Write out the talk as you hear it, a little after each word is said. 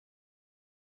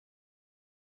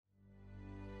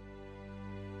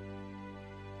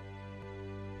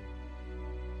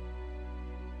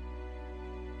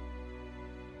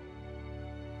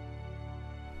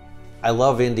I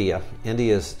love India.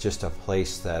 India is just a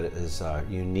place that is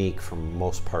unique from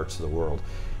most parts of the world.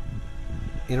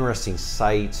 Interesting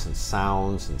sights and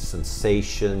sounds and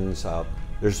sensations.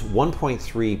 There's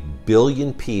 1.3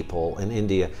 billion people in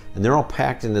India, and they're all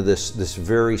packed into this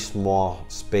very small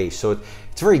space. So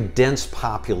it's a very dense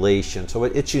population. So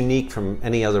it's unique from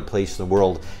any other place in the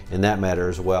world in that matter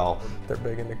as well. They're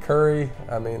big into curry.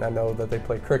 I mean, I know that they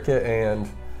play cricket, and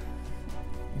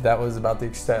that was about the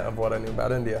extent of what I knew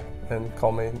about India. And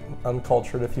call me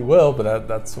uncultured if you will, but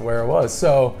that's where it was.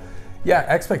 So yeah,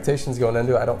 expectations going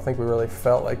into it, I don't think we really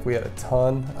felt like we had a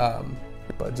ton,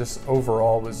 but just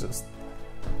overall was just,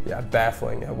 yeah,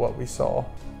 baffling at what we saw.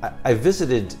 I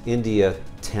visited India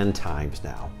 10 times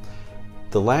now.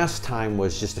 The last time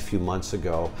was just a few months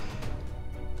ago.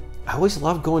 I always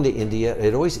love going to India.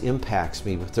 It always impacts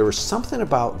me, but there was something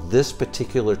about this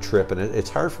particular trip, and it's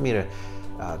hard for me to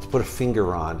put a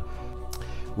finger on.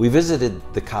 We visited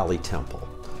the Kali temple.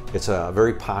 It's a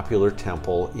very popular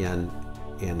temple in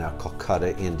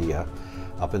Kolkata, India,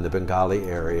 up in the Bengali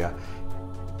area.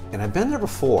 And I've been there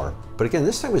before, but again,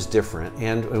 this time was different.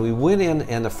 And we went in,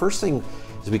 and the first thing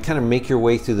is we kind of make your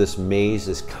way through this maze,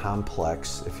 this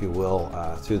complex, if you will,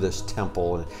 through this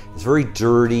temple. And it's very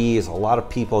dirty, there's a lot of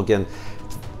people, again,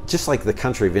 just like the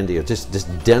country of India, just this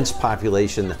dense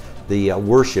population. The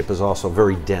worship is also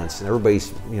very dense, and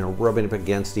everybody's rubbing up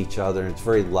against each other, and it's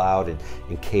very loud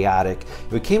and chaotic.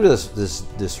 We came to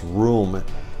this room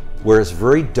where it's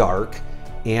very dark,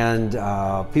 and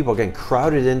people again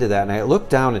crowded into that. And I looked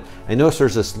down and I noticed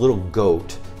there's this little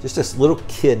goat, just this little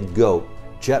kid goat,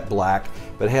 jet black,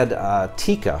 but it had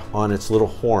tika on its little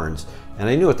horns, and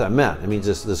I knew what that meant. It means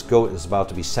this goat is about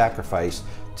to be sacrificed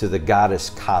to the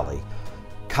goddess Kali.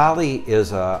 Kali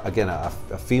is again a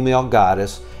female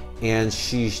goddess, and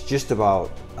she's just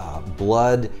about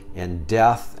blood and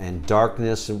death and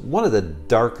darkness, and one of the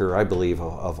darker, I believe,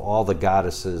 of all the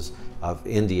goddesses of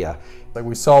India. Like,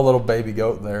 we saw a little baby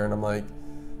goat there, and I'm like,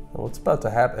 well, what's about to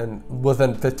happen? And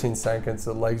within 15 seconds,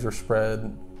 the legs were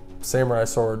spread, samurai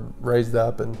sword raised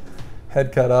up, and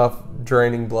head cut off,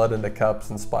 draining blood into cups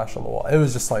and splash on the wall. It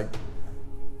was just like,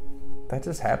 that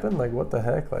just happened? Like, what the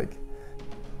heck? Like.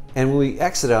 And when we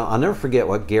exited, I'll never forget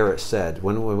what Garrett said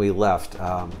when we left.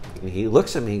 He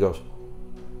looks at me, he goes,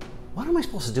 "What am I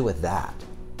supposed to do with that?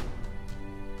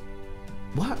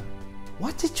 What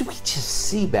did we just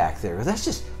see back there? That's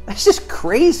just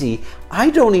crazy. I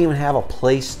don't even have a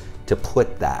place to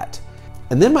put that."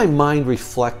 And then my mind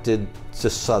reflected to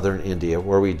southern India,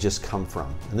 where we'd just come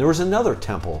from. And there was another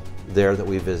temple there that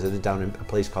we visited down in a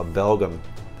place called Belgaum.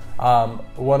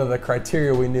 One of the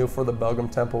criteria we knew for the Belgaum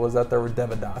temple was that there were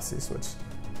Devadasis, which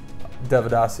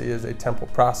Devadasi is a temple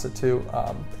prostitute.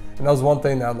 And that was one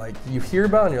thing that, like, you hear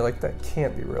about and you're like, that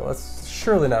can't be real. That's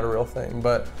surely not a real thing.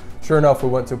 But sure enough, we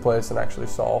went to a place and actually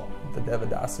saw the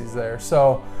Devadasis there.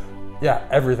 So yeah,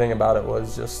 everything about it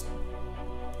was just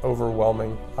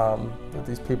overwhelming. That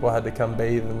these people had to come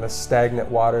bathe in the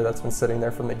stagnant water that's been sitting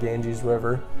there from the Ganges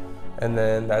River. And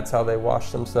then that's how they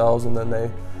wash themselves, and then they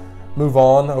move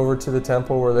on over to the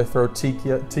temple where they throw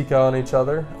tika on each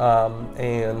other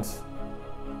and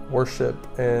worship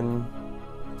and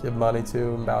give money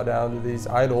to and bow down to these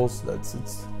idols.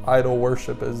 It's idol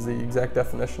worship is the exact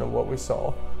definition of what we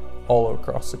saw all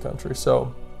across the country.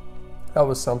 So that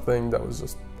was something that was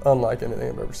just unlike anything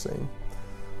I've ever seen.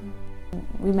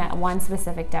 We met one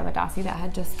specific Devadasi that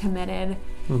had just committed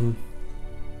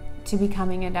to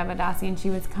becoming a Devadasi, and she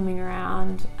was coming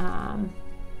around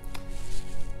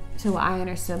to what I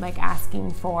understood, like,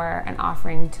 asking for an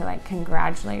offering to, like,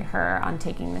 congratulate her on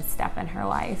taking this step in her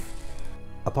life.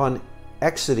 Upon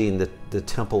exiting the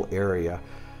temple area,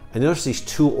 I noticed these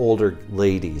two older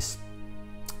ladies.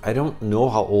 I don't know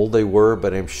how old they were,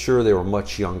 but I'm sure they were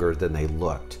much younger than they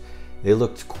looked. They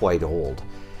looked quite old.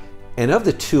 And of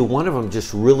the two, one of them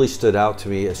just really stood out to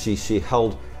me as she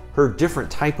held her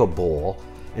different type of bowl,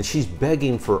 and she's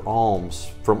begging for alms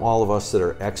from all of us that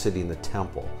are exiting the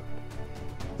temple.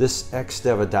 This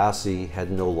ex-Devadasi had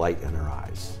no light in her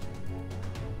eyes.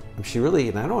 And she really,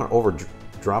 and I don't want to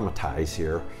over-dramatize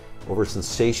here,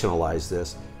 over-sensationalize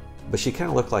this, but she kind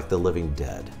of looked like the living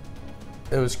dead.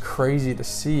 It was crazy to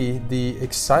see the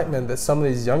excitement that some of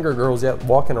these younger girls yet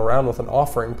walking around with an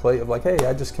offering plate of, like, hey,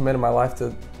 I just committed my life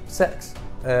to sex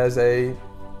as a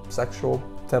sexual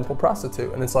temple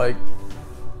prostitute. And it's like,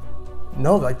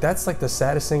 no, like, that's like the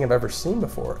saddest thing I've ever seen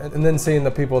before. And then seeing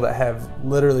the people that have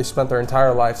literally spent their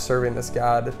entire life serving this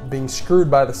God being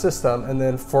screwed by the system, and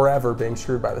then forever being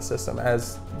screwed by the system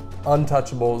as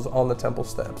untouchables on the temple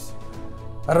steps.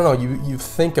 I don't know, you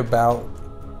think about,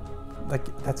 like,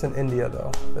 that's in India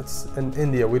though. That's in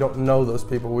India. We don't know those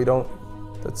people.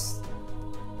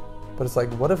 But it's like,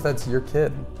 what if that's your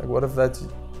kid? Like, what if that's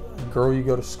a girl you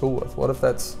go to school with? What if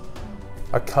that's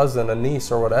a cousin, a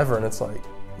niece, or whatever? And it's like,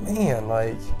 man,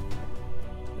 like,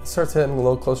 it starts hitting a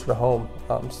little closer to home.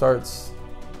 Starts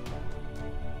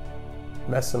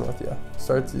messing with you.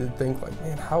 Starts to think like,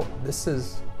 man, how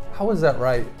is that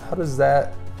right? How does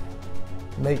that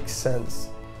make sense?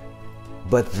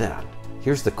 But then,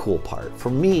 here's the cool part. For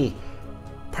me,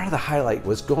 part of the highlight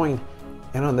was going,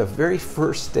 and on the very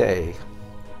first day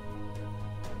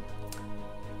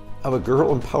of a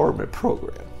girl empowerment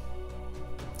program,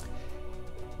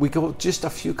 we go just a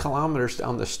few kilometers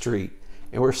down the street,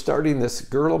 and we're starting this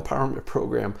girl empowerment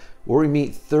program where we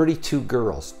meet 32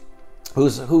 girls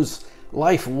whose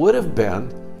life would have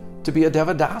been to be a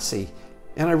Devadasi.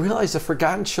 And I realized the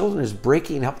Forgotten Children is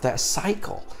breaking up that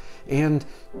cycle. And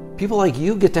people like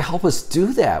you get to help us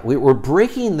do that. We're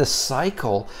breaking the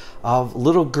cycle of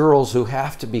little girls who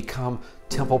have to become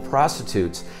temple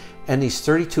prostitutes. And these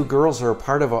 32 girls are a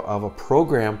part of a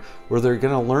program where they're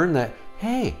going to learn that,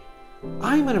 hey,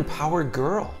 I'm an empowered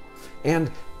girl.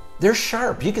 And they're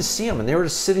sharp. You can see them, and they were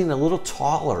just sitting a little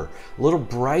taller, a little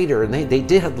brighter, and they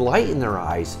did have light in their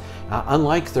eyes,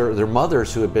 unlike their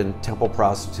mothers who had been temple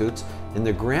prostitutes and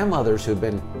their grandmothers who had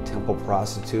been temple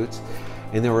prostitutes.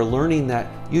 And they were learning that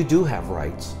you do have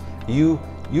rights. You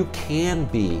can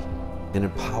be an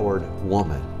empowered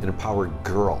woman, an empowered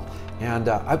girl. And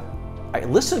I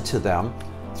listened to them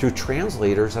through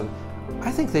translators, and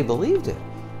I think they believed it.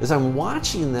 As I'm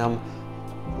watching them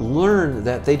learn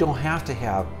that they don't have to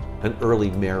have an early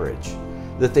marriage,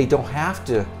 that they don't have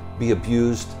to be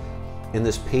abused in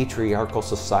this patriarchal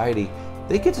society.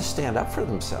 They get to stand up for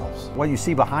themselves. What you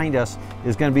see behind us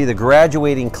is going to be the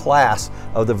graduating class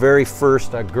of the very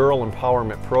first girl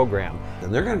empowerment program.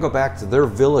 And they're going to go back to their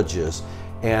villages,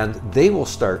 and they will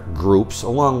start groups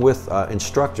along with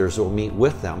instructors who will meet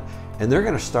with them, and they're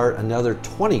going to start another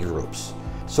 20 groups.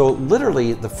 So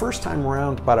literally the first time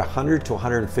around, about 100 to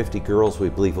 150 girls we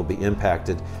believe will be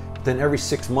impacted. Then every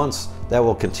 6 months that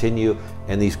will continue,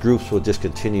 and these groups will just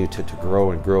continue to grow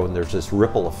and grow, and there's this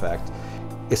ripple effect.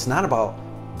 It's not about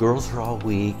girls are all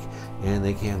weak and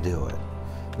they can't do it.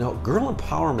 No, girl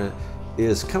empowerment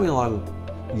is coming along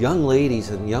young ladies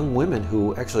and young women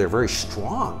who actually are very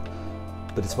strong,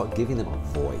 but it's about giving them a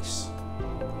voice.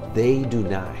 They do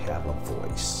not have a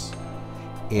voice.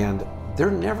 And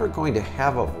they're never going to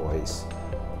have a voice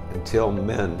until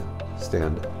men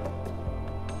stand up.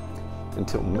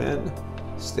 Until men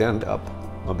stand up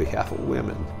on behalf of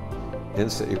women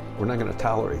and say, we're not going to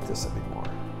tolerate this anymore.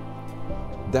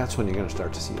 That's when you're going to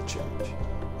start to see a change,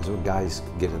 is when guys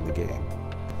get in the game.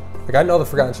 Like, I know the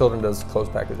Forgotten Children does clothes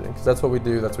packaging, because that's what we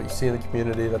do, that's what you see in the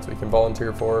community, that's what you can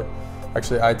volunteer for.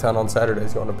 Actually, I-Town on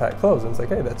Saturdays going to pack clothes, and it's like,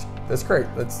 hey, that's great,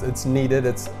 it's needed,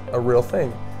 it's a real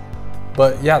thing.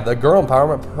 But yeah, the Girl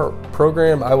Empowerment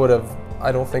program,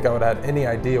 I don't think I would have had any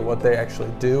idea what they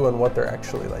actually do and what they're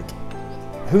actually like,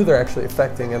 who they're actually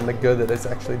affecting and the good that it's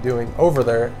actually doing over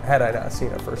there had I not seen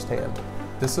it firsthand.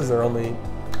 This is their only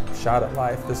shot at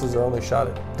life. This is their only shot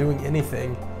at doing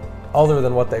anything other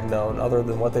than what they've known, other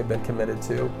than what they've been committed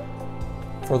to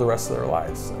for the rest of their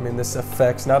lives. I mean, this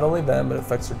affects not only them, but it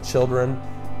affects their children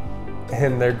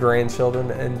and their grandchildren,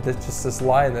 and it's just this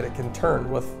line that it can turn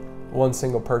with one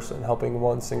single person helping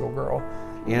one single girl.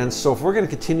 And so if we're going to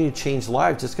continue to change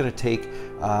lives, it's going to take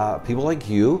people like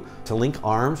you to link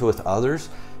arms with others,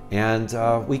 and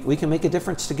we can make a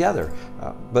difference together.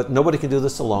 But nobody can do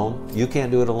this alone. You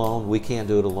can't do it alone. We can't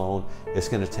do it alone. It's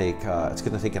going to take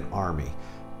an army.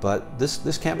 But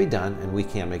this can be done, and we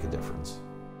can make a difference.